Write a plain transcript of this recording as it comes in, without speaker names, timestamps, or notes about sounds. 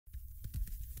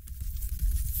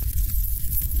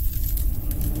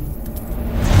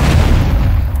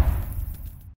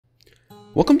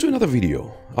Welcome to another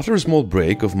video. After a small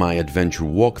break of my adventure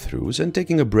walkthroughs and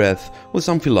taking a breath with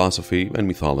some philosophy and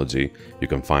mythology, you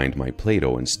can find my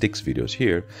Plato and Styx videos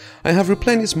here, I have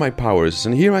replenished my powers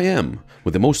and here I am,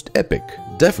 with the most epic,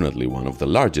 definitely one of the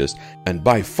largest, and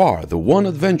by far the one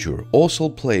adventure all shall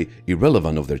play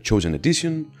irrelevant of their chosen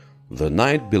edition, The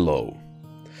Night Below.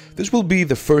 This will be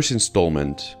the first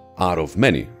installment out of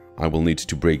many. I will need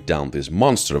to break down this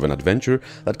monster of an adventure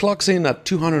that clocks in at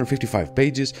 255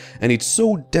 pages, and it's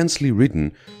so densely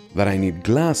written that I need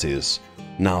glasses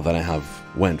now that I have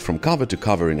went from cover to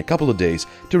cover in a couple of days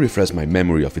to refresh my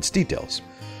memory of its details.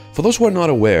 For those who are not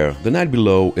aware, The Night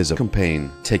Below is a campaign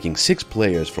taking 6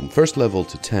 players from first level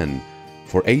to 10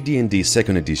 for AD&D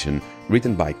 2nd edition,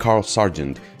 written by Carl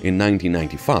Sargent in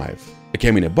 1995. It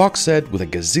came in a box set with a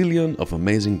gazillion of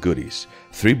amazing goodies.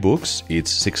 3 books, each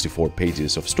 64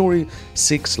 pages of story,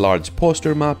 6 large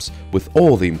poster maps with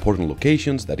all the important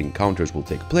locations that encounters will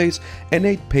take place, an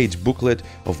 8-page booklet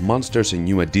of monsters and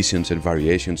new additions and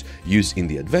variations used in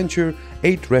the adventure,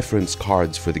 8 reference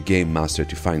cards for the game master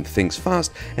to find things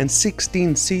fast, and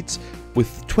 16 seats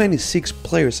with 26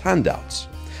 players' handouts.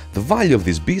 The value of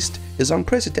this beast is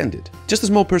unprecedented. Just a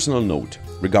small personal note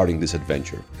regarding this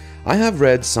adventure. I have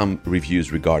read some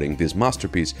reviews regarding this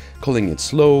masterpiece, calling it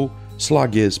slow,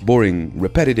 sluggish, boring,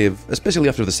 repetitive, especially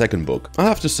after the second book. I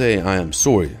have to say I am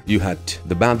sorry you had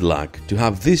the bad luck to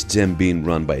have this gem being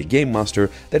run by a game master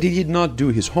that he did not do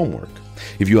his homework.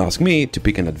 If you ask me to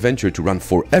pick an adventure to run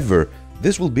forever,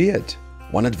 this will be it.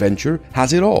 One adventure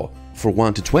has it all, for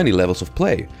 1 to 20 levels of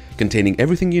play, containing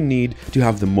everything you need to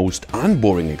have the most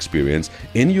unboring experience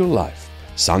in your life.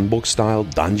 Sandbox style,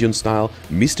 dungeon style,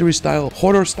 mystery style,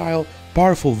 horror style,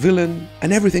 powerful villain,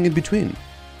 and everything in between.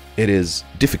 It is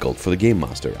difficult for the game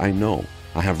master, I know.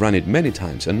 I have run it many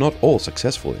times and not all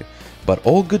successfully. But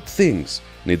all good things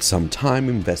need some time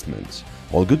investments.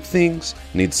 All good things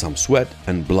need some sweat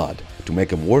and blood to make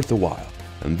them worth a while.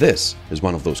 And this is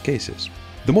one of those cases.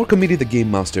 The more committed the game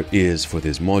master is for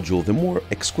this module, the more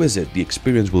exquisite the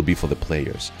experience will be for the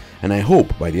players. And I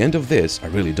hope by the end of this, I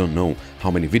really don't know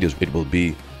how many videos it will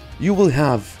be, you will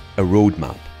have a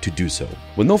roadmap to do so.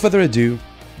 With no further ado,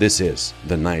 this is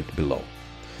The Night Below.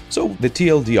 So, the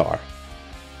TLDR.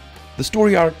 The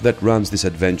story arc that runs this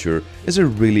adventure is a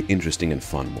really interesting and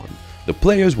fun one. The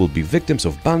players will be victims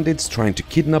of bandits trying to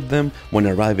kidnap them when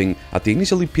arriving at the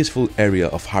initially peaceful area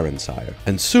of Harrenshire,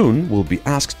 and soon will be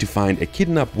asked to find a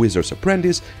kidnapped wizard's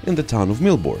apprentice in the town of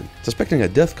Milbourne. Suspecting a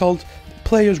death cult,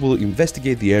 players will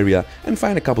investigate the area and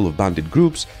find a couple of bandit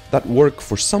groups that work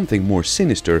for something more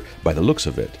sinister by the looks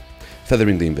of it.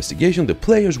 Furthering the investigation, the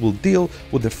players will deal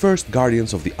with the first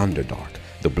guardians of the Underdark,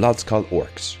 the Bloodskull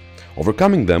Orcs.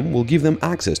 Overcoming them will give them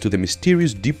access to the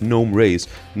mysterious deep gnome race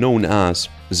known as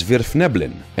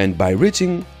Svirfneblin, and by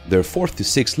reaching their 4th to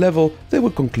 6th level, they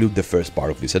will conclude the first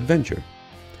part of this adventure.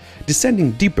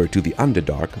 Descending deeper to the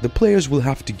Underdark, the players will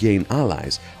have to gain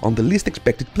allies on the least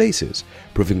expected places,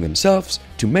 proving themselves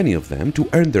to many of them to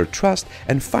earn their trust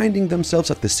and finding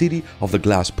themselves at the city of the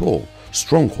Glass Pole,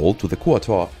 stronghold to the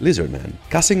Quatoa Lizardmen.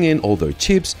 Cashing in all their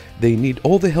chips, they need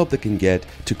all the help they can get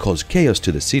to cause chaos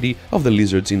to the city of the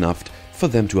lizards enough for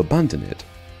them to abandon it,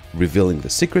 revealing the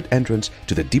secret entrance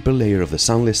to the deeper layer of the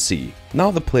Sunless Sea. Now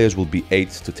the players will be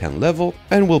 8th to 10th level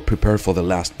and will prepare for the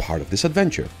last part of this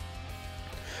adventure.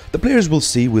 The players will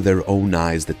see with their own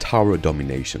eyes the Tower of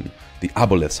Domination the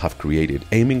aboleths have created,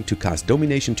 aiming to cast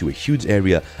domination to a huge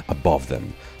area above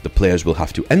them. The players will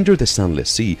have to enter the Sunless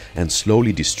Sea and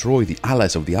slowly destroy the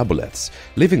allies of the aboleths,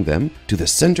 leaving them to the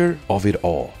center of it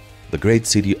all, the great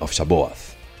city of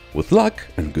Shaboath. With luck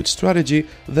and good strategy,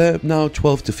 the now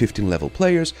 12 to 15 level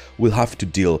players will have to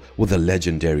deal with the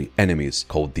legendary enemies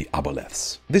called the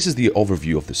aboleths. This is the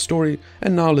overview of the story,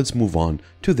 and now let's move on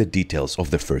to the details of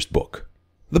the first book.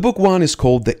 The book 1 is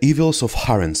called The Evils of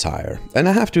Harrenshire, and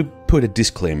I have to put a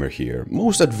disclaimer here.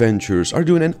 Most adventures are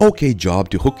doing an okay job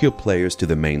to hook your players to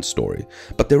the main story,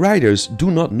 but the writers do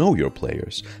not know your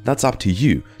players. That's up to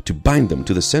you to bind them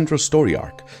to the central story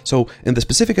arc. So, in the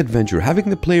specific adventure, having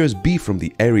the players be from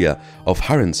the area of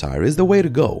Harrenshire is the way to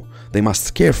go. They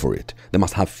must care for it, they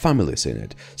must have families in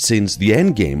it, since the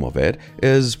end game of it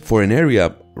is for an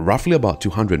area roughly about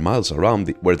 200 miles around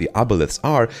where the aboleths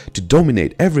are to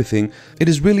dominate everything. It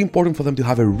is really important for them to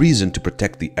have a reason to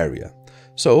protect the area.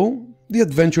 So, the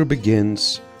adventure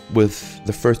begins with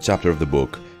the first chapter of the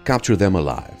book, Capture Them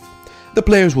Alive. The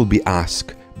players will be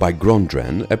asked by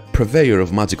Grondren, a purveyor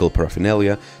of magical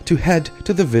paraphernalia, to head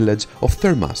to the village of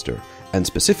Thurmaster, and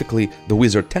specifically the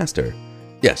wizard Taster.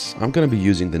 Yes, I'm gonna be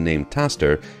using the name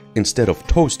Taster instead of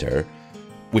Toaster,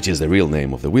 which is the real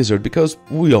name of the wizard, because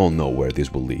we all know where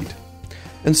this will lead.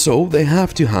 And so they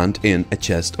have to hunt in a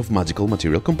chest of magical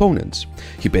material components.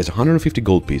 He pays 150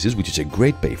 gold pieces, which is a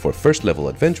great pay for first level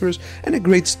adventurers and a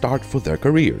great start for their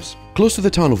careers. Close to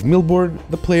the town of Milbourne,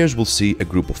 the players will see a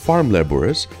group of farm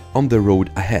laborers on the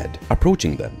road ahead,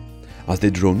 approaching them. As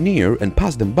they draw near and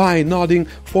pass them by, nodding,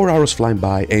 4 arrows fly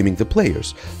by, aiming the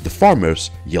players. The farmers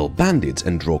yell bandits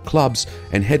and draw clubs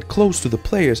and head close to the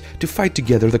players to fight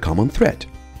together the common threat.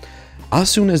 As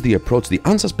soon as they approach the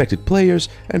unsuspected players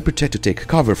and pretend to take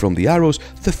cover from the arrows,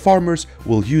 the farmers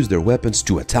will use their weapons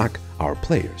to attack our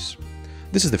players.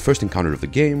 This is the first encounter of the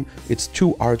game. It's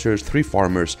 2 archers, 3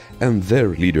 farmers, and their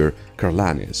leader,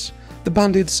 Carlanis. The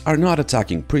bandits are not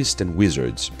attacking priests and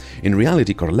wizards. In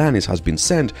reality, Carlanis has been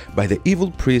sent by the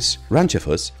evil priest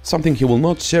Ranchefus, something he will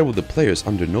not share with the players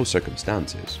under no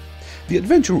circumstances. The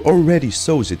adventure already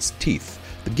shows its teeth.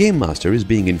 The Game Master is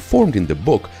being informed in the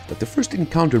book that the first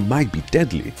encounter might be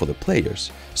deadly for the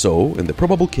players, so in the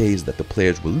probable case that the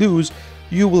players will lose,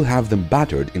 you will have them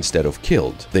battered instead of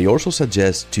killed. They also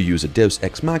suggest to use a Deus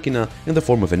Ex Machina in the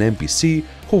form of an NPC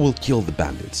who will kill the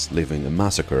bandits, leaving a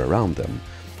massacre around them.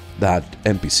 That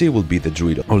NPC will be the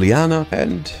druid Oleana,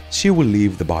 and she will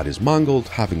leave the bodies mangled,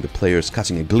 having the players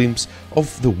catching a glimpse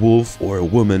of the wolf or a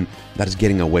woman that is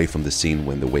getting away from the scene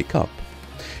when they wake up.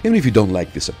 Even if you don't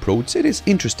like this approach, it is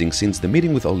interesting since the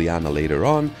meeting with Oleana later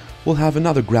on will have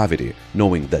another gravity,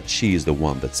 knowing that she is the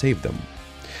one that saved them.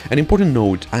 An important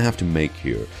note I have to make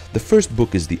here: the first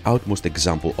book is the outmost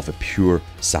example of a pure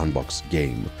sandbox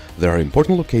game. There are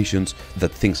important locations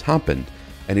that things happened,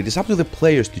 and it is up to the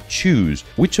players to choose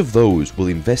which of those will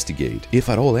investigate, if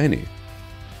at all any.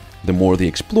 The more they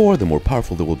explore, the more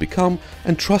powerful they will become,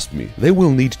 and trust me, they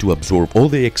will need to absorb all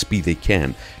the XP they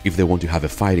can if they want to have a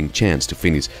fighting chance to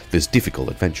finish this difficult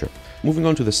adventure. Moving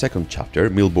on to the second chapter,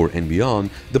 Milbourne and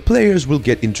beyond, the players will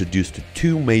get introduced to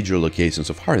 2 major locations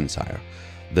of Harenshire: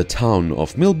 the town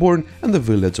of Milbourne and the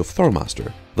village of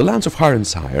Thormaster. The lands of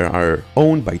Harenshire are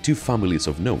owned by 2 families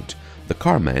of note: the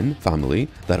Carmen family,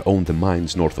 that own the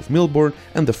mines north of Milbourne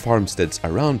and the farmsteads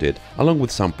around it, along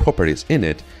with some properties in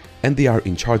it, and they are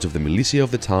in charge of the militia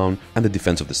of the town and the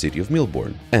defense of the city of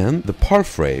Milbourne. And the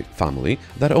Parfrey family,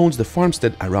 that owns the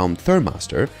farmstead around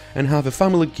Thurmaster and have a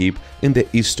family keep in the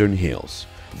eastern hills.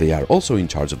 They are also in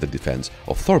charge of the defense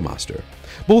of Thormaster.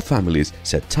 Both families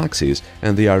set taxes,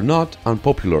 and they are not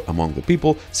unpopular among the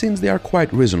people since they are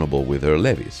quite reasonable with their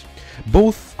levies.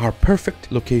 Both are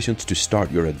perfect locations to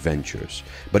start your adventures,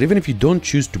 but even if you don't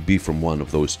choose to be from one of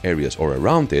those areas or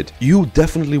around it, you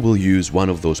definitely will use one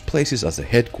of those places as a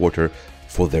headquarter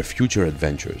for their future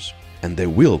adventures. And they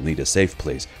will need a safe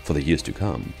place for the years to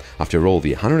come. After all,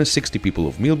 the 160 people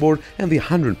of Milbourne and the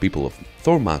 100 people of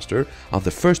Thormaster are the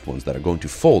first ones that are going to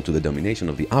fall to the domination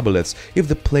of the Aboleths if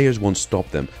the players won't stop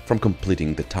them from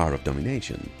completing the Tower of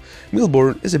Domination.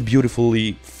 Milbourne is a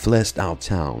beautifully fleshed out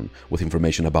town with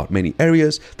information about many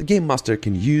areas the Game Master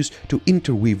can use to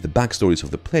interweave the backstories of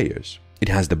the players. It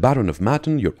has the Baron of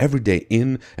Maton, your everyday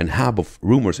inn and hub of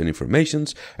rumors and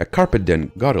informations, a carpet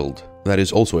den Gotteld, that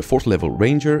is also a 4th level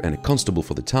ranger and a constable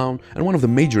for the town, and one of the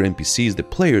major NPCs the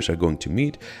players are going to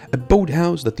meet, a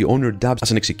boathouse that the owner dabs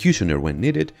as an executioner when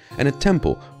needed, and a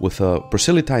temple with a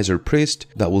proselytizer priest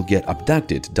that will get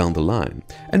abducted down the line,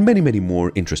 and many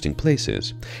more interesting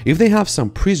places. If they have some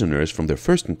prisoners from their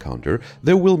first encounter,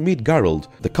 they will meet Geralt,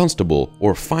 the constable,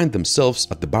 or find themselves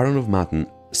at the Baron of Maton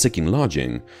seeking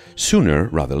lodging. Sooner,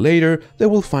 rather later, they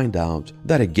will find out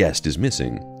that a guest is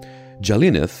missing.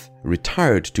 Jalineth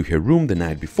retired to her room the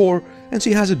night before, and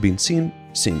she hasn't been seen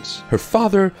since. Her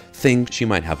father thinks she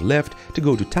might have left to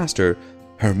go to Taster,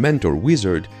 her mentor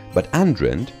wizard, but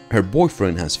Andrend, her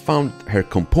boyfriend, has found her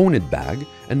component bag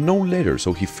and no letter,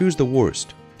 so he fears the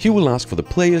worst. He will ask for the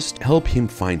players to help him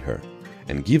find her,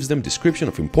 and gives them description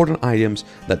of important items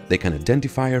that they can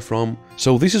identify her from.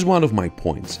 So this is one of my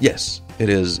points. Yes, it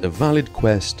is a valid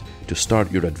quest to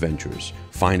start your adventures,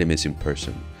 find a missing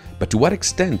person. But to what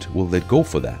extent will they go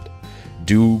for that?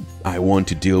 Do I want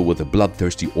to deal with the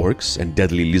bloodthirsty orcs and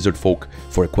deadly lizard folk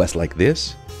for a quest like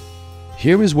this?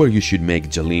 Here is where you should make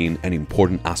Jalene an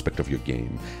important aspect of your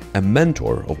game, a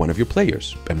mentor of one of your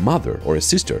players, a mother or a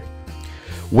sister.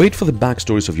 Wait for the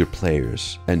backstories of your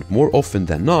players, and more often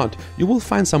than not, you will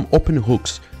find some open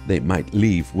hooks they might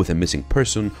leave with a missing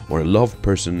person or a loved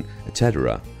person,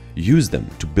 etc. Use them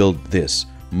to build this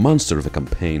monster of a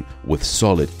campaign with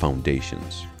solid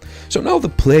foundations. So now the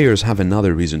players have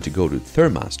another reason to go to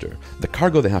Thurmaster, the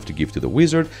cargo they have to give to the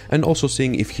wizard, and also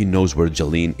seeing if he knows where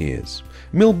Jalene is.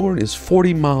 Milbourne is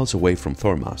 40 miles away from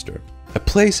Thormaster, a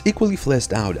place equally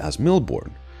fleshed out as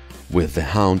Milbourne. with the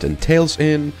Hound and Tails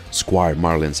Inn, Squire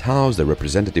Marlin's house, the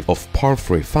representative of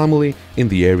Parfrey family in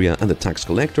the area and the tax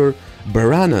collector,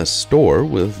 Barana's store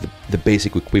with the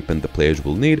basic equipment the players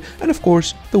will need, and of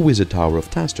course the Wizard Tower of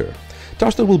Taster.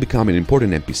 Taster will become an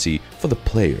important NPC for the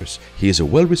players. He is a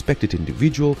well-respected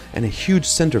individual and a huge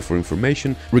center for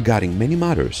information regarding many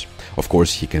matters. Of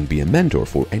course, he can be a mentor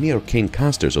for any arcane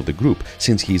casters of the group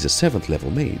since he is a 7th level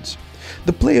mage.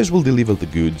 The players will deliver the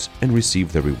goods and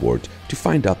receive the reward to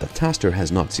find out that Taster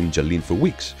has not seen Jalene for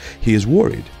weeks. He is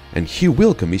worried, and he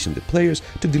will commission the players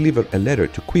to deliver a letter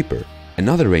to Quipper,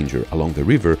 another ranger along the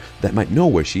river that might know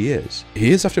where she is. He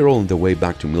is after all on the way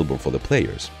back to Milbourne for the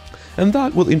players. And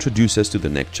that will introduce us to the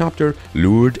next chapter,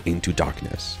 Lured into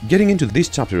Darkness. Getting into this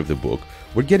chapter of the book,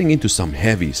 we're getting into some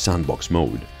heavy sandbox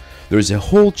mode. There is a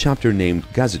whole chapter named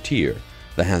Gazetteer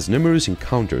that has numerous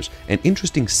encounters and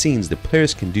interesting scenes the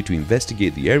players can do to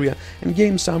investigate the area and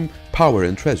gain some power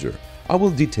and treasure. I will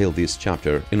detail this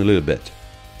chapter in a little bit.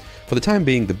 For the time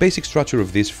being, the basic structure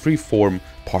of this free-form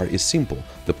part is simple.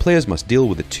 The players must deal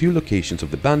with the 2 locations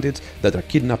of the bandits that are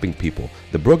kidnapping people,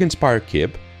 the Broken Spire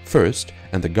Keep first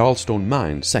and the Gallstone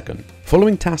Mine second.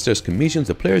 Following Taster's commissions,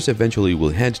 the players eventually will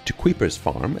head to Quipper's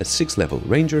farm, a 6th level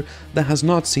ranger that has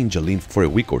not seen Jalene for a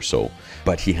week or so,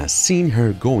 but he has seen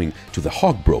her going to the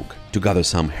Hogbroke to gather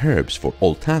some herbs for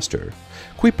old Taster.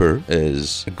 Quipper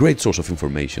is a great source of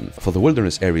information for the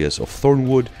wilderness areas of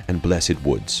Thornwood and Blessed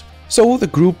Woods. So the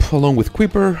group, along with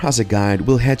Quipper as a guide,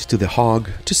 will head to the Hog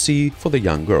to see for the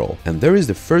young girl. And there is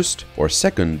the first or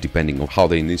second, depending on how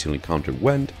the initial encounter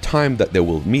went, time that they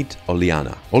will meet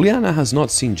Oleana. Oleana has not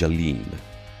seen Jalene.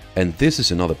 And this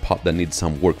is another part that needs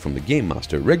some work from the Game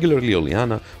Master. Regularly,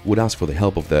 Oleana would ask for the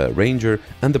help of the ranger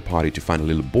and the party to find a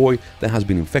little boy that has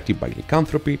been infected by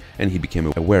lycanthropy and he became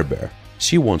a werebear.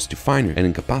 She wants to find her and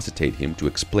incapacitate him to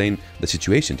explain the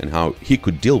situation and how he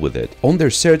could deal with it. On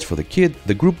their search for the kid,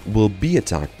 the group will be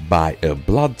attacked by a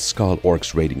Blood Skull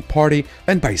Orcs raiding party,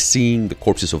 and by seeing the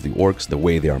corpses of the orcs, the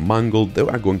way they are mangled, they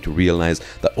are going to realize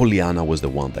that Oleana was the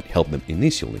one that helped them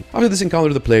initially. After this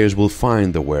encounter, the players will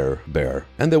find the werebear,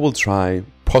 and they will try,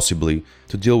 possibly,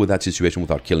 to deal with that situation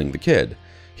without killing the kid.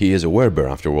 He is a werebear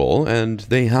after all, and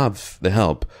they have the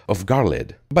help of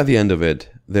Garlid. By the end of it,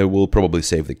 they will probably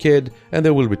save the kid, and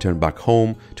they will return back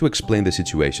home to explain the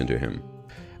situation to him.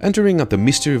 Entering at the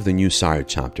Mystery of the New Sire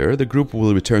chapter, the group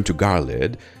will return to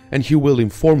Garlid, and he will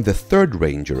inform the 3rd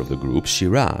ranger of the group,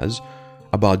 Shiraz,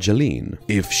 about Jalene.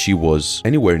 If she was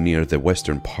anywhere near the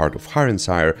western part of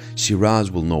Harenshire, Shiraz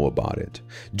will know about it.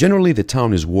 Generally, the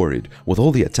town is worried. With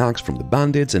all the attacks from the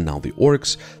bandits and now the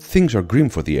orcs, things are grim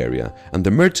for the area, and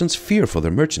the merchants fear for their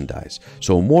merchandise,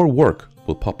 so more work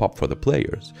will pop up for the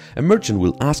players. A merchant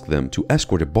will ask them to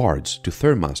escort a barge to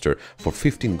Thurmaster for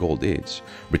 15 gold each.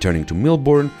 Returning to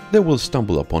Milbourne, they will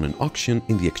stumble upon an auction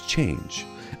in the exchange.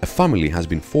 A family has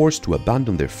been forced to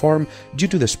abandon their farm due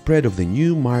to the spread of the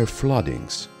new mire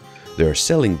floodings. They are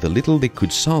selling the little they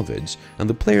could salvage, and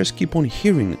the players keep on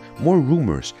hearing more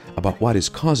rumors about what is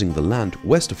causing the land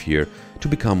west of here to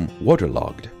become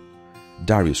waterlogged.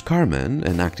 Darius Carman,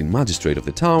 an acting magistrate of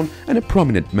the town and a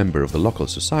prominent member of the local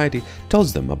society,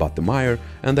 tells them about the mire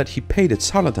and that he paid a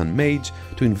charlatan mage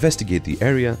to investigate the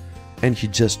area, and he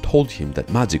just told him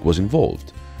that magic was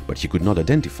involved, but he could not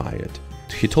identify it.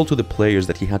 He told to the players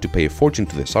that he had to pay a fortune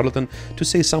to the charlatan to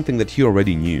say something that he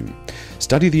already knew.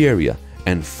 Study the area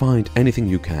and find anything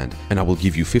you can, and I will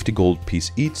give you 50 gold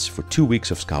piece each for 2 weeks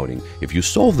of scouting. If you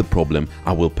solve the problem,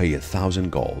 I will pay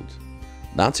 1,000 gold.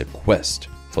 That's a quest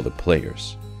for the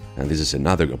players. And this is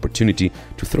another opportunity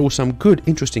to throw some good,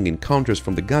 interesting encounters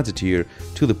from the Gazetteer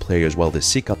to the players while they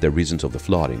seek out the reasons of the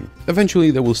flooding.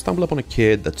 Eventually, they will stumble upon a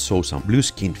kid that saw some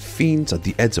blue-skinned fiends at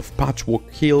the edge of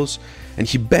Patchwork Hills, and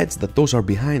he bets that those are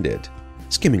behind it,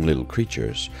 skimming little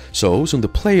creatures. So soon the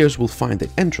players will find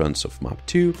the entrance of Map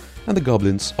 2 and the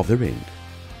Goblins of the Ring.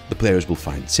 The players will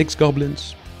find 6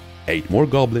 goblins, 8 more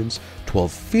goblins, 12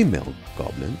 female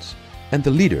goblins, and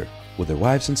the leader with their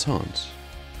wives and sons.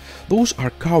 Those are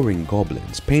cowering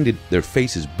goblins, painted their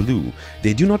faces blue.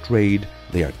 They do not raid,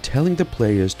 they are telling the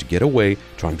players to get away,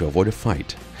 trying to avoid a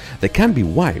fight. They can be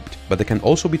wiped, but they can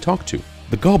also be talked to.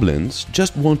 The goblins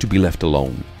just want to be left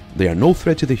alone. They are no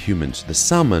threat to the humans. The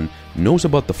shaman knows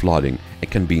about the flooding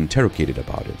and can be interrogated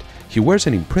about it. He wears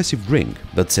an impressive ring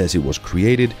that says it was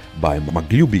created by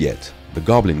Maglubiet, the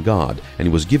goblin god, and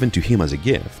it was given to him as a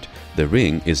gift. The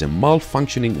ring is a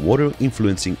malfunctioning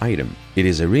water-influencing item. It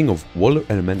is a ring of water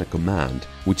elemental command,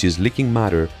 which is leaking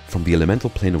matter from the elemental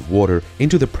plane of water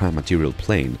into the prime material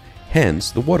plane,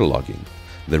 hence the waterlogging.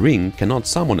 The ring cannot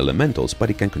summon elementals, but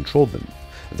it can control them.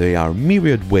 There are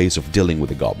myriad ways of dealing with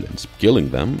the goblins. Killing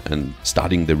them and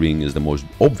studying the ring is the most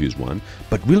obvious one,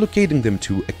 but relocating them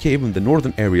to a cave in the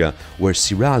northern area where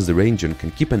Siraz the ranger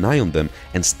can keep an eye on them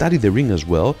and study the ring as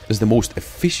well is the most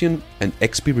efficient and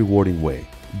XP rewarding way.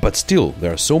 But still,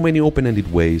 there are so many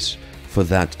open-ended ways for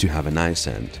that to have a nice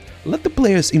end. Let the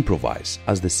players improvise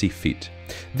as they see fit.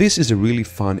 This is a really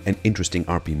fun and interesting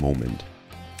RP moment.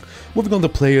 Moving on, the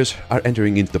players are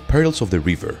entering into the perils of the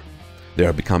river. They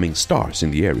are becoming stars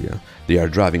in the area. They are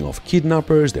driving off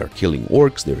kidnappers, they are killing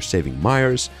orcs, they are saving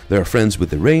Myers, they are friends with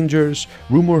the rangers.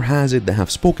 Rumor has it they have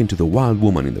spoken to the wild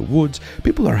woman in the woods.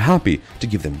 People are happy to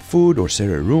give them food or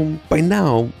share a room. By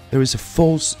now, there is a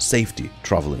false safety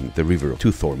traveling the river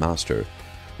to Thormaster.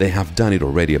 They have done it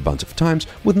already a bunch of times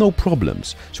with no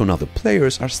problems, so now the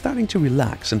players are starting to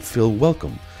relax and feel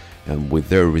welcome. And with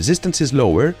their resistances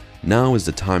lower, now is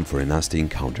the time for a nasty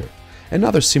encounter.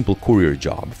 Another simple courier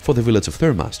job for the village of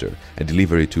Thormaster, a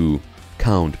delivery to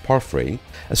Count Parfrey.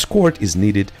 A escort is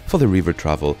needed for the river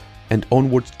travel and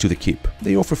onward to the keep.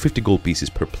 They offer 50 gold pieces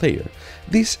per player.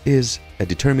 This is a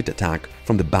determined attack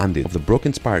from the bandit of the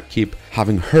Broken Spire Keep.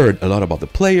 Having heard a lot about the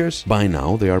players, by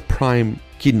now they are prime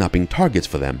kidnapping targets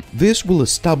for them. This will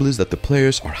establish that the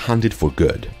players are hunted for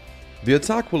good. The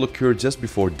attack will occur just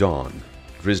before dawn.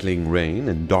 Drizzling rain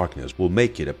and darkness will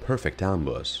make it a perfect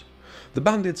ambush. The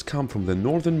bandits come from the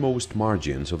northernmost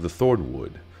margins of the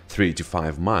Thornwood, 3 to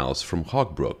 5 miles from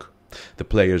Hogbrook. The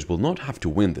players will not have to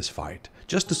win this fight,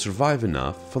 just to survive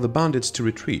enough for the bandits to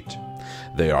retreat.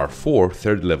 There are 4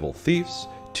 third-level thieves,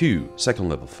 2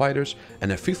 second-level fighters,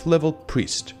 and a 5th-level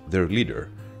priest, their leader,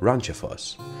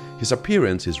 Ranchefos. His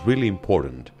appearance is really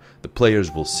important. The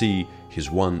players will see his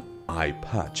one-eye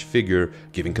patch figure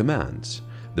giving commands.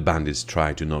 The bandits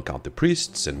try to knock out the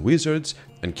priests and wizards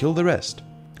and kill the rest.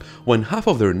 When half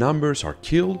of their numbers are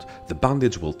killed, the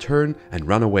bandits will turn and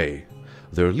run away.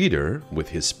 Their leader, with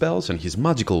his spells and his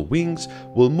magical wings,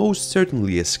 will most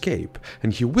certainly escape,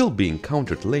 and he will be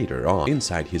encountered later on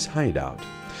inside his hideout.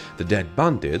 The dead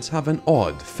bandits have an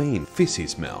odd, faint, fishy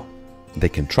smell. They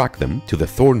can track them to the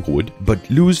Thornwood, but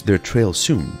lose their trail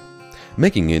soon.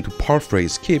 Making it to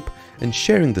Parfrey's keep and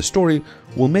sharing the story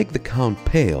will make the Count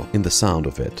pale in the sound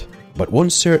of it, but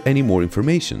won't share any more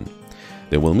information.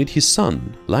 They will meet his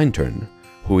son, Lantern,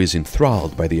 who is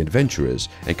enthralled by the adventurers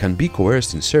and can be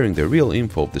coerced in sharing the real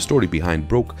info of the story behind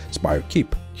Broke Spire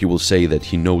Keep. He will say that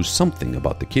he knows something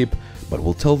about the keep, but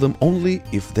will tell them only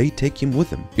if they take him with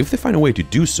them. If they find a way to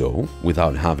do so,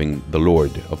 without having the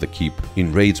Lord of the Keep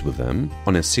in raids with them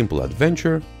on a simple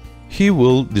adventure, he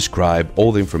will describe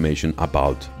all the information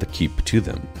about the keep to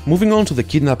them. Moving on to the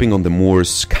kidnapping on the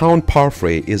moors, Count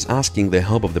Parfrey is asking the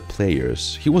help of the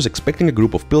players. He was expecting a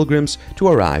group of pilgrims to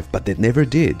arrive, but they never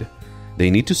did. They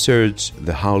need to search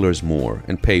the Howler's Moor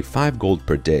and pay 5 gold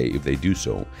per day if they do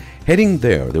so. Heading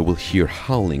there, they will hear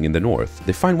howling in the north.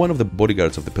 They find one of the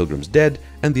bodyguards of the pilgrims dead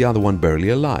and the other one barely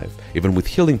alive. Even with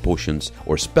healing potions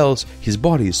or spells, his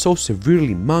body is so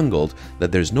severely mangled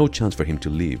that there's no chance for him to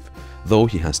live. Though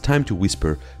he has time to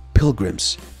whisper,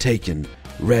 "Pilgrims, taken,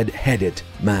 red-headed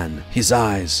man. His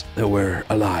eyes, they were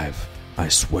alive, I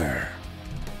swear."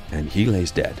 And he lays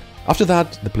dead. After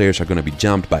that, the players are going to be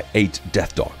jumped by 8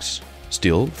 death dogs.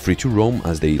 Still free to roam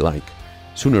as they like.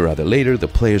 Sooner or later, the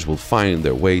players will find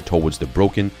their way towards the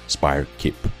Broken Spire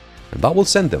Keep, and that will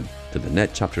send them to the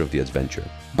next chapter of the adventure.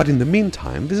 But in the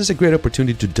meantime, this is a great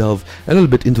opportunity to delve a little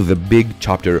bit into the big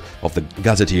chapter of the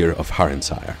Gazetteer of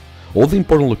Harenshire. All the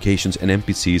important locations and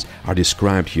NPCs are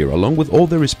described here, along with all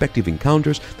their respective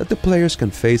encounters that the players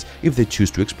can face if they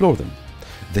choose to explore them.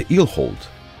 The Eelhold.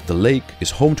 The lake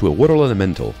is home to a water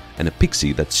elemental and a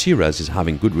pixie that Shiraz is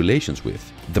having good relations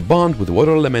with. The bond with the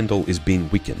water elemental is being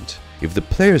weakened. If the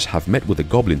players have met with the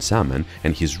goblin Salmon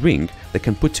and his ring, they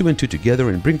can put 2 and 2 together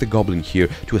and bring the goblin here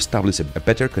to establish a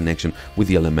better connection with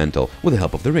the elemental with the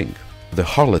help of the ring. The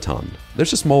Harleton.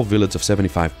 There's a small village of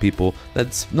 75 people.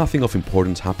 That's nothing of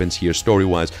importance happens here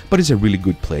story-wise, but it's a really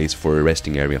good place for a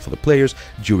resting area for the players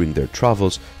during their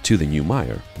travels to the New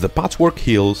Mire. The Patchwork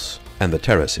Hills and the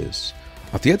Terraces.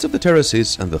 At the edge of the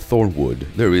terraces and the Thornwood,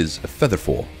 there is a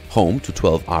Featherfall, home to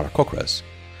 12 Aarakocras.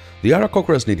 The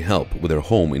Aarakocras need help with their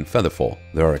home in Featherfall.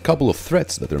 There are a couple of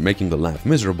threats that are making the life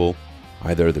miserable,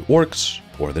 either the orcs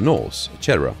or the gnolls,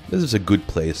 etc. This is a good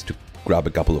place to grab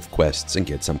a couple of quests and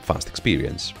get some fast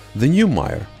experience. The New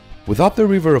Mire. Without the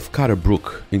river of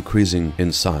Carabrook increasing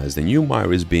in size, the New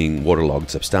Mire is being waterlogged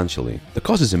substantially. The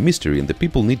cause is a mystery and the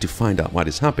people need to find out what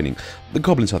is happening. The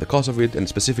goblins are the cause of it, and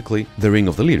specifically the ring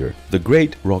of the leader. The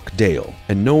Great Rock Dale,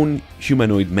 a known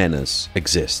humanoid menace,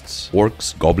 exists.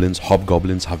 Orcs, goblins,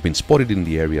 hobgoblins have been spotted in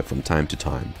the area from time to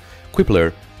time.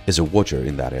 Quippler is a watcher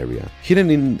in that area. Hidden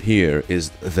in here is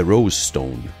the Rose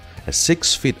Stone, a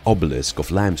 6-foot obelisk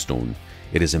of limestone.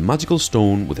 It is a magical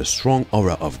stone with a strong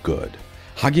aura of good.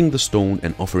 Hugging the stone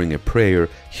and offering a prayer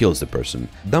heals the person.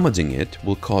 Damaging it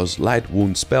will cause light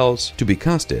wound spells to be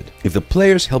casted. If the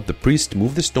players help the priest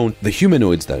move the stone, the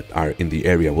humanoids that are in the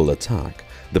area will attack.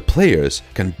 The players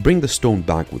can bring the stone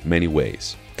back with many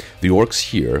ways. The orcs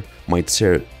here might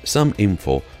share some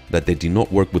info that they do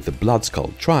not work with the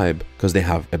Bloodskull tribe because they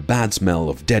have a bad smell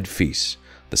of dead fish,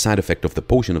 the side effect of the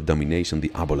potion of domination the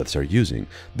aboleths are using.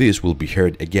 This will be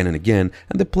heard again and again,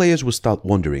 and the players will start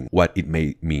wondering what it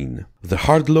may mean. The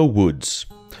Hardlow Woods,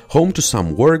 home to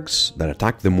some wargs that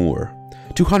attacked the moor.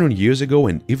 200 years ago,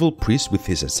 an evil priest with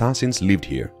his assassins lived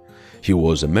here. He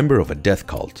was a member of a death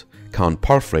cult. Count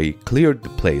Parfrey cleared the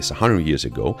place 100 years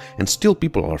ago, and still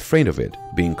people are afraid of it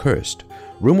being cursed.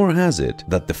 Rumor has it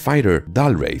that the fighter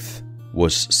Dalwraith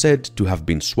was said to have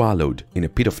been swallowed in a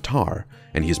pit of tar,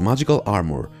 and his magical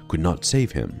armor could not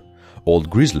save him. Old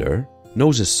Grizzler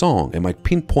knows a song and might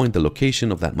pinpoint the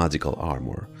location of that magical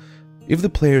armor. If the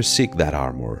players seek that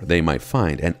armor, they might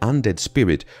find an undead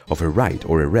spirit of a Wraith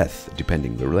or a Wraith,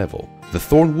 depending their level. The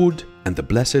Thornwood and the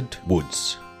Blessed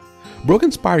Woods.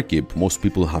 Broken Spire Keep, most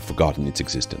people have forgotten its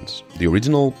existence. The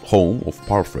original home of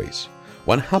Parfrey's.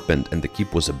 What happened and the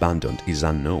keep was abandoned is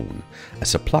unknown. A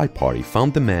supply party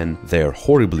found the men there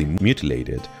horribly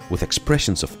mutilated, with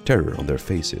expressions of terror on their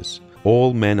faces.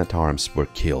 All men at arms were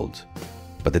killed,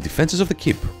 but the defenses of the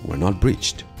keep were not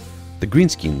breached. The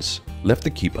Greenskins left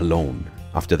the keep alone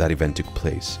after that event took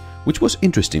place, which was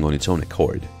interesting on its own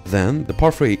accord. Then, the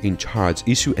Parfrey in charge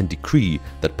issued a decree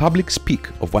that public speak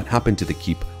of what happened to the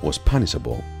keep was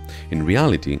punishable. In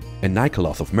reality, a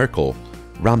Nikoloth of Merkel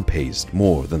rampaged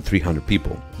more than 300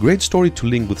 people. Great story to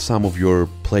link with some of your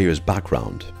player's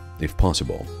background, if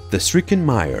possible. The Stricken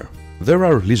Mire. There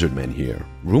are lizardmen here.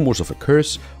 Rumors of a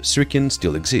curse, Stricken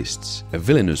still exists. A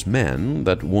villainous man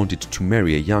that wanted to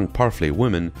marry a young Parfrey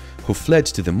woman who fled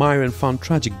to the mire and found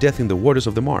tragic death in the waters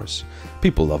of the Mars.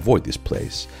 People avoid this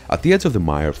place. At the edge of the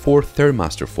mire, 4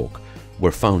 Thirmaster folk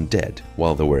were found dead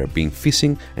while they were being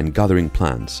fishing and gathering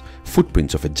plants.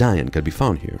 Footprints of a giant can be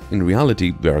found here. In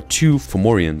reality, there are 2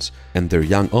 Fomorians and their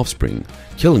young offspring.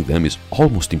 Killing them is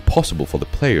almost impossible for the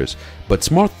players, but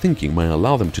smart thinking might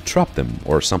allow them to trap them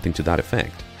or something to that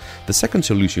effect. The second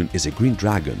solution is a green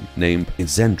dragon named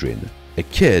Zendrin. A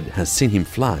kid has seen him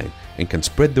fly and can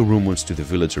spread the rumors to the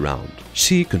village around.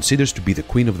 She considers to be the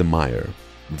queen of the mire.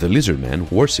 The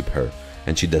lizardmen worship her,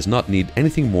 and she does not need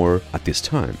anything more at this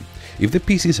time. If the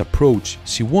PCs approach,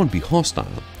 she won't be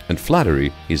hostile, and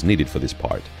flattery is needed for this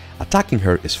part. Attacking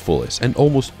her is foolish and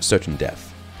almost certain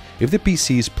death. If the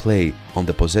PCs play on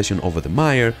the possession over the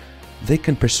mire, they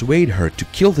can persuade her to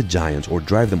kill the giants or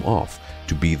drive them off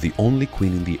to be the only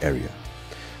queen in the area.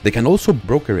 They can also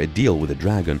broker a deal with the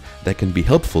dragon that can be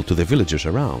helpful to the villagers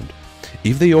around.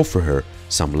 If they offer her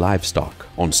some livestock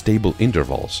on stable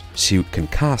intervals, she can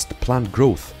cast plant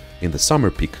growth in the summer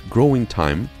peak growing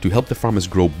time to help the farmers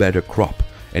grow better crop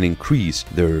and increase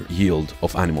their yield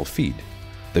of animal feed.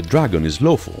 The dragon is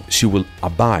lawful. She will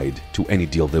abide to any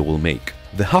deal they will make.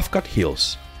 The Half-Cut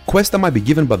Hills. Quest that might be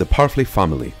given by the Parfrey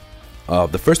family.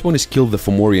 The first one is kill the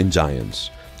Fomorian giants.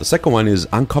 The second one is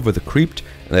uncover the crypt.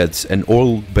 That's an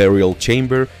old burial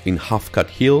chamber in Half-Cut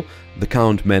Hill. The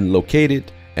Count men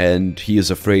located, and he is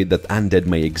afraid that undead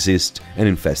may exist and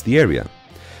infest the area.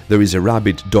 There is a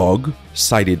rabid dog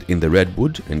sighted in the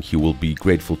redwood, and he will be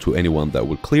grateful to anyone that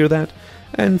will clear that.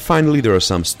 And finally, there are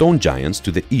some stone giants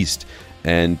to the east,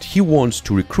 and he wants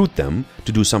to recruit them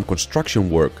to do some construction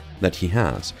work that he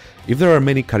has. If there are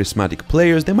many charismatic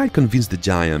players, they might convince the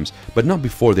giants, but not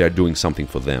before they are doing something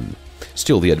for them.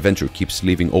 Still, the adventure keeps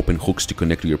leaving open hooks to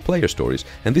connect to your player stories,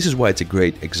 and this is why it's a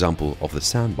great example of the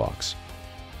sandbox.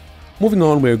 Moving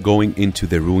on, we're going into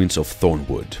the ruins of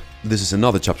Thornwood. This is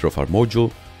another chapter of our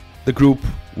module. The group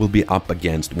will be up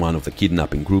against one of the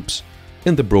kidnapping groups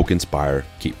in the Broken Spire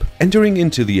Keep. Entering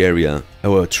into the area,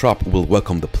 a trap will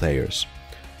welcome the players.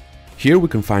 Here we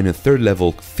can find a 3rd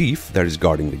level thief that is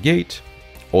guarding the gate.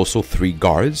 Also 3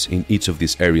 guards in each of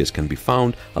these areas can be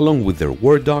found, along with their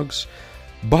war dogs.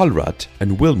 Balrat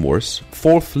and Wilmore's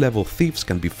 4th level thieves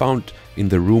can be found in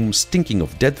the room stinking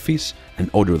of dead fish,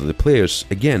 an odor that the players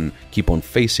again keep on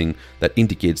facing that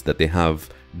indicates that they have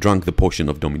drunk the potion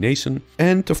of domination.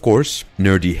 And of course,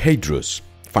 nerdy Hadrus.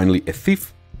 Finally, a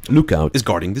thief lookout is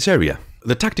guarding this area.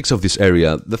 The tactics of this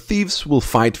area, the thieves will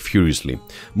fight furiously.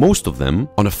 Most of them,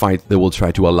 on a fight, they will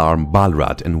try to alarm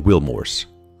Balrat and Wilmore's.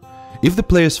 If the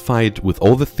players fight with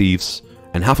all the thieves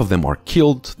and half of them are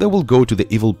killed, they will go to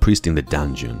the evil priest in the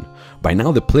dungeon. By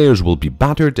now the players will be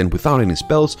battered and without any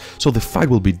spells, so the fight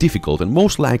will be difficult and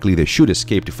most likely they should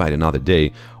escape to fight another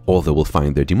day, or they will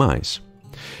find their demise.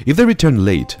 If they return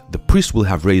late, the priest will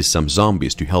have raised some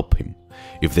zombies to help him.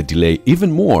 If they delay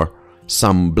even more,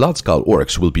 some Bloodskull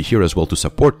orcs will be here as well to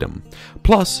support them.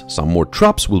 Plus, some more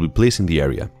traps will be placed in the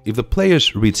area. If the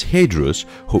players reach Hadrus,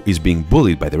 who is being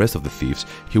bullied by the rest of the thieves,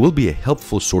 he will be a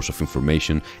helpful source of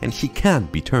information and he can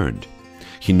be turned.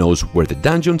 He knows where the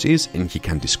dungeons is and he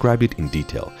can describe it in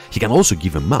detail. He can also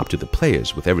give a map to the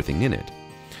players with everything in it.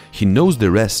 He knows the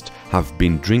rest have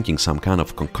been drinking some kind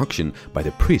of concoction by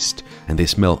the priest and they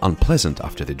smell unpleasant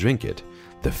after they drink it.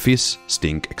 The fish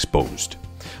stink exposed.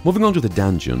 Moving on to the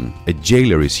dungeon, a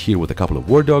jailer is here with a couple of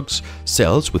war dogs,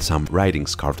 cells with some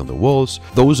writings carved on the walls.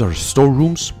 Those are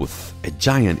storerooms with a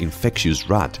giant infectious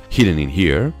rat hidden in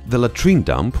here, the latrine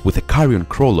dump with a carrion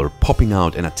crawler popping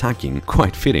out and attacking,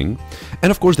 quite fitting,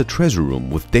 and of course the treasure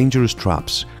room with dangerous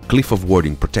traps, cliff of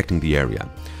warding protecting the area.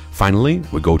 Finally,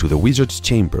 we go to the wizard's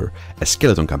chamber. A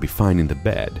skeleton can be found in the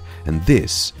bed, and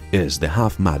this is the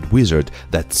half-mad wizard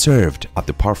that served at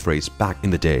the paraphrase back in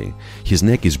the day. His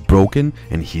neck is broken,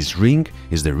 and his ring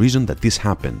is the reason that this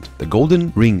happened. The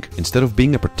golden ring, instead of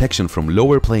being a protection from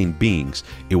lower plane beings,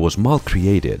 it was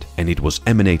mal-created, and it was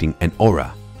emanating an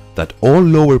aura that all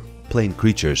lower plane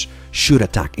creatures should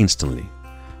attack instantly.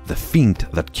 The fiend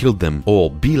that killed them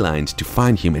all beelined to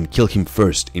find him and kill him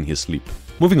first in his sleep.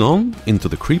 Moving on into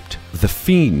the crypt, the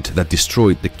fiend that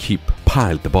destroyed the keep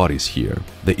piled the bodies here.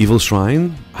 The evil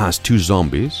shrine has 2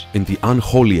 zombies in the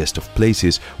unholiest of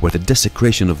places where the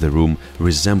desecration of the room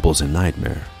resembles a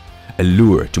nightmare. A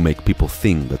lure to make people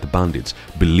think that the bandits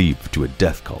believe to a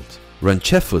death cult.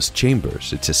 Ranchefa's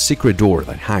chambers, it's a secret door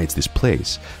that hides this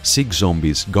place. 6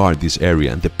 zombies guard this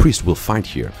area and the priest will fight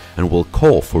here and will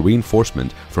call for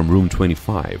reinforcement from room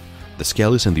 25. The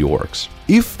Skellies and the orcs.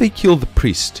 If they kill the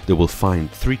priest, they will find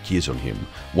 3 keys on him.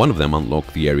 One of them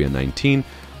unlock the area 19,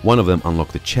 one of them unlock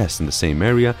the chest in the same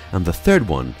area, and the third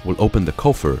one will open the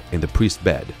coffer in the priest's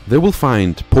bed. They will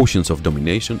find potions of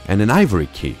domination and an ivory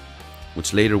key,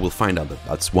 which later we'll find out that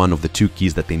that's one of the 2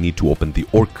 keys that they need to open the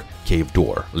orc cave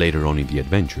door later on in the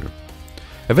adventure.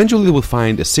 Eventually they will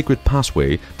find a secret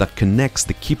passway that connects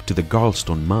the keep to the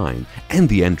Garlstone mine and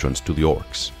the entrance to the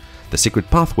orcs. The secret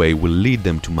pathway will lead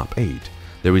them to map 8.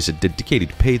 There is a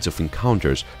dedicated page of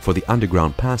encounters for the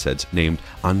underground passage named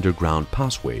Underground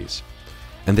Passways.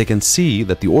 And they can see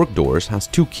that the orc doors has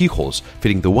 2 keyholes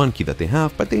fitting the 1 key that they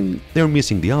have, but they're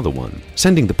missing the other one.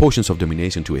 Sending the potions of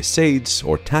domination to a sage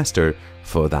or taster,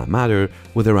 for that matter,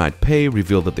 with the right pay,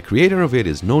 reveal that the creator of it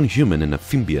is non-human and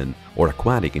amphibian or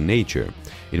aquatic in nature.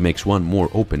 It makes one more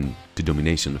open to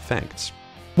domination effects.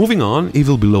 Moving on,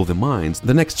 Evil Below the Mines,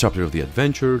 the next chapter of the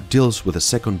adventure deals with the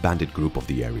second bandit group of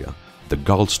the area, the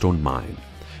Garlstone Mine.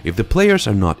 If the players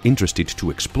are not interested to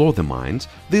explore the mines,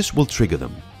 this will trigger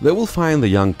them. They will find the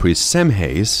young priest Sam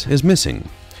Hayes is missing.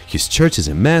 His church is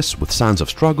a mess with signs of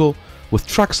struggle, with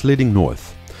tracks leading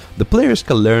north. The players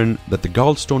can learn that the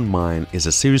Garlstone Mine is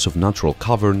a series of natural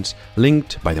caverns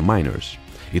linked by the miners.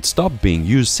 It stopped being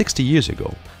used 60 years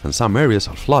ago, and some areas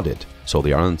are flooded, so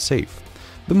they are unsafe.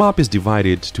 The map is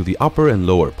divided to the upper and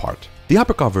lower part. The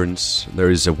upper caverns,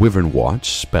 there is a Wyvern Watch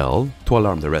spell to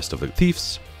alarm the rest of the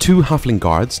thieves. 2 halfling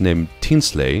guards named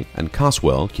Tinsley and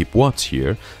Caswell keep watch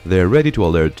here. They are ready to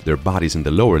alert their buddies in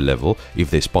the lower level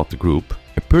if they spot the group.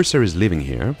 A purser is living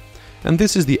here, and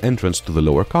this is the entrance to the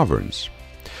lower caverns.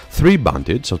 3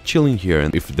 bandits are chilling here,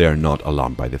 and if they are not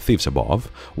alarmed by the thieves above.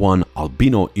 1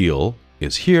 albino eel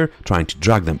is here trying to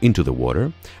drag them into the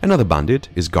water, another bandit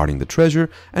is guarding the treasure,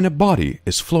 and a body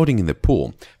is floating in the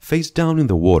pool, face down in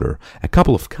the water. A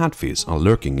couple of catfish are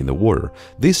lurking in the water.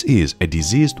 This is a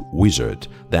diseased wizard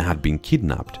that had been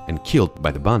kidnapped and killed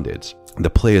by the bandits. The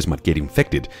players might get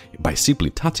infected by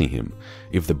simply touching him.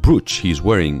 If the brooch he is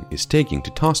wearing is taken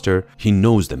to Toster, he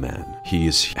knows the man. He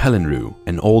is Helenru,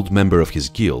 an old member of his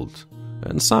guild,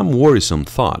 and some worrisome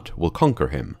thought will conquer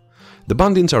him. The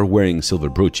bandits are wearing silver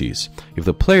brooches. If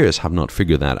the players have not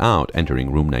figured that out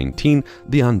entering room 19,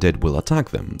 the undead will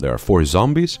attack them. There are 4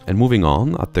 zombies, and moving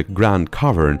on, at the Grand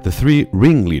Cavern, the 3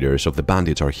 ringleaders of the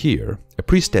bandits are here. A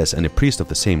priestess and a priest of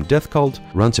the same death cult,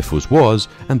 Ranchefus was,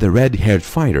 and the red-haired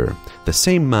fighter, the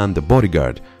same man the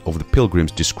bodyguard of the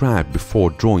pilgrims described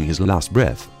before drawing his last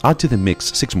breath. Add to the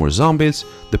mix 6 more zombies,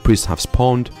 the priests have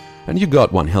spawned, and you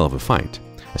got one hell of a fight.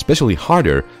 especially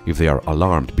harder if they are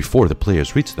alarmed before the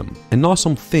players reach them. An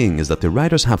awesome thing is that the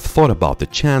writers have thought about the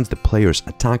chance the players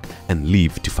attack and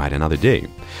leave to fight another day.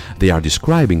 They are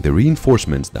describing the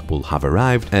reinforcements that will have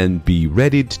arrived and be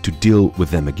ready to deal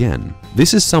with them again.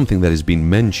 This is something that has been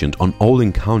mentioned on all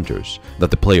encounters,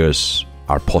 that the players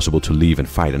are possible to leave and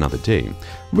fight another day.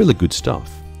 Really good stuff.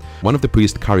 One of the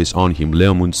priests carries on him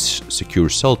Leomund's secure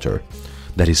shelter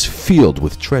that is filled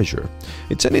with treasure.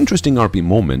 It's an interesting RP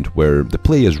moment where the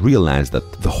players realize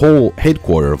that the whole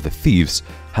headquarters of the thieves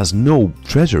has no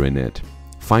treasure in it.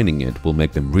 Finding it will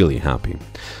make them really happy.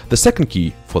 The second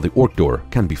key for the orc door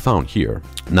can be found here.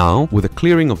 Now, with the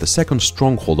clearing of the second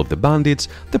stronghold of the bandits,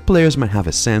 the players might have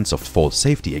a sense of false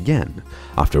safety again.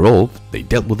 After all, they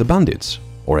dealt with the bandits.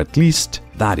 Or at least,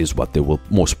 that is what they will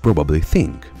most probably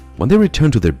think. When they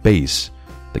return to their base,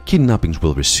 the kidnappings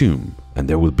will resume, and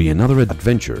there will be another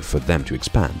adventure for them to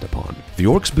expand upon. The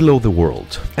Orcs Below the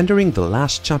World. Entering the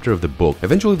last chapter of the book,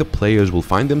 eventually the players will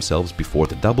find themselves before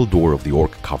the double door of the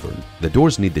Orc Cavern. The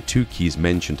doors need the 2 keys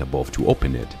mentioned above to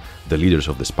open it. The leaders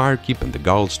of the Spirekeep and the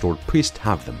Garlstor priest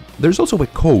have them. There's also a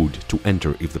code to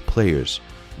enter if the players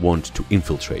want to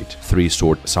infiltrate. 3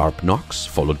 short sharp knocks,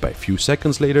 followed by a few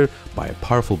seconds later by a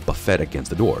powerful buffet against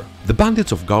the door. The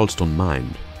bandits of Garlston Mine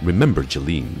remember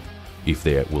Jeline, if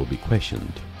they will be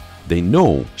questioned. They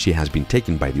know she has been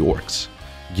taken by the orcs.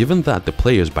 Given that the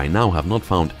players by now have not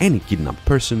found any kidnapped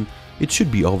person, it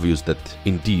should be obvious that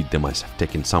indeed they must have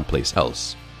taken someplace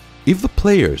else. If the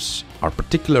players are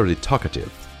particularly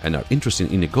talkative and are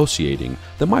interested in negotiating,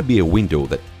 there might be a window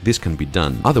that this can be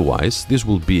done. Otherwise, this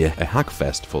will be a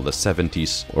hackfest for the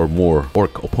 70s or more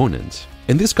orc opponents.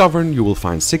 In this cavern you will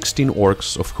find 16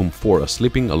 orcs, of whom 4 are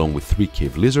sleeping along with 3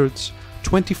 cave lizards,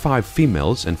 25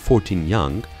 females and 14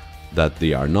 young, that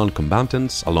they are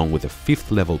non-combatants, along with a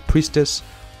 5th level priestess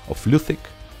of Luthic,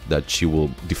 that she will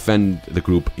defend the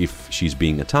group if she's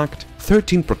being attacked.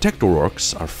 13 protector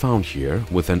orcs are found here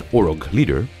with an Orog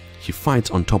leader. He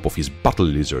fights on top of his battle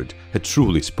lizard, a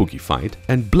truly spooky fight.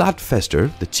 And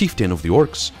Bloodfester, the chieftain of the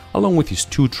orcs, along with his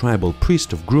 2 tribal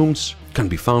priests of grooms, can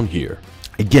be found here.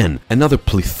 Again, another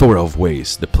plethora of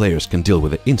ways the players can deal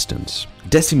with the instance.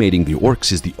 Decimating the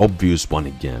orcs is the obvious one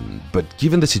again, but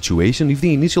given the situation, if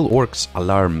the initial orcs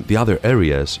alarm the other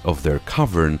areas of their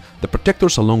cavern, the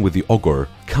protectors along with the ogre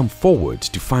come forward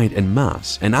to fight en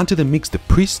masse, and add to the mix the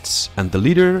priests and the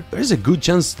leader, there is a good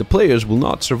chance the players will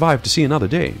not survive to see another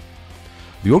day.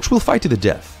 The orcs will fight to the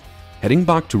death, heading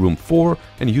back to room 4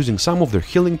 and using some of their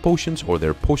healing potions or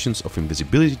their potions of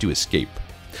invisibility to escape.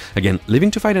 Again,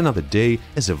 living to fight another day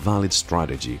is a valid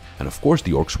strategy, and of course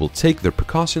the orcs will take their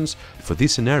precautions for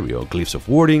this scenario: glyphs of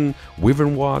warding,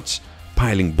 wyvern watch,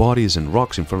 piling bodies and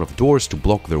rocks in front of doors to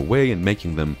block their way and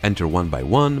making them enter one by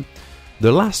one.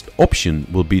 Their last option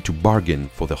will be to bargain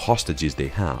for the hostages they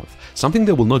have, something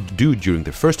they will not do during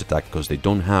the first attack because they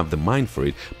don't have the mind for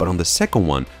it, but on the second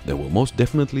one they will most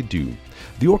definitely do.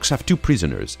 The orcs have 2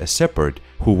 prisoners, a shepherd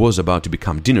who was about to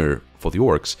become dinner for the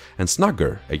orcs, and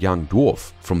Snugger, a young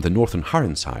dwarf from the northern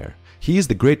Harenshire. He is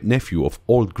the great-nephew of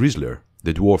Old Grizzler,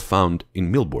 the dwarf found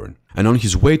in Milbourne, and on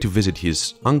his way to visit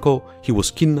his uncle, he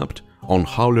was kidnapped on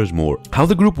Howler's Moor. How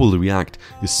the group will react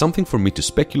is something for me to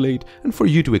speculate and for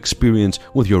you to experience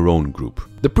with your own group.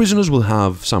 The prisoners will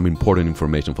have some important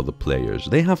information for the players.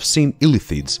 They have seen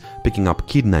Illithids picking up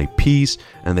kidnapped peas,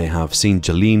 and they have seen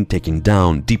Jeline taking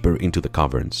down deeper into the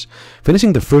caverns.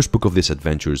 Finishing the first book of these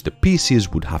adventures, the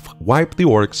PCs would have wiped the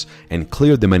orcs and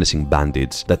cleared the menacing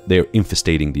bandits that they're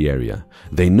infestating the area.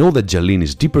 They know that Jeline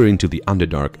is deeper into the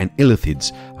Underdark, and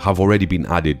Illithids have already been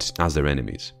added as their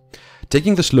enemies.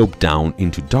 Taking the slope down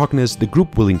into darkness, the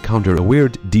group will encounter a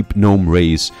weird deep gnome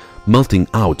race melting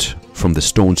out from the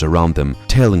stones around them,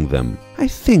 telling them, "I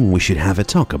think we should have a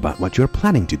talk about what you're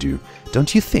planning to do,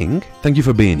 don't you think?" Thank you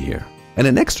for being here. And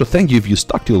an extra thank you if you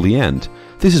stuck till the end.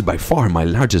 This is by far my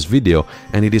largest video,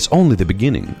 and it is only the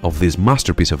beginning of this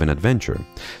masterpiece of an adventure.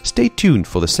 Stay tuned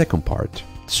for the second part,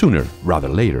 sooner rather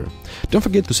later. Don't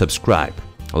forget to subscribe,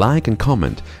 like and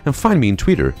comment, and find me on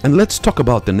Twitter, and let's talk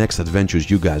about the next adventures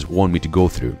you guys want me to go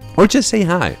through. Or just say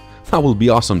hi, that will be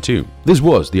awesome too. This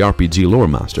was the RPG Lore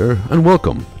Master, and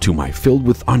welcome to my Filled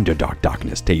with Underdark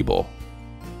Darkness table.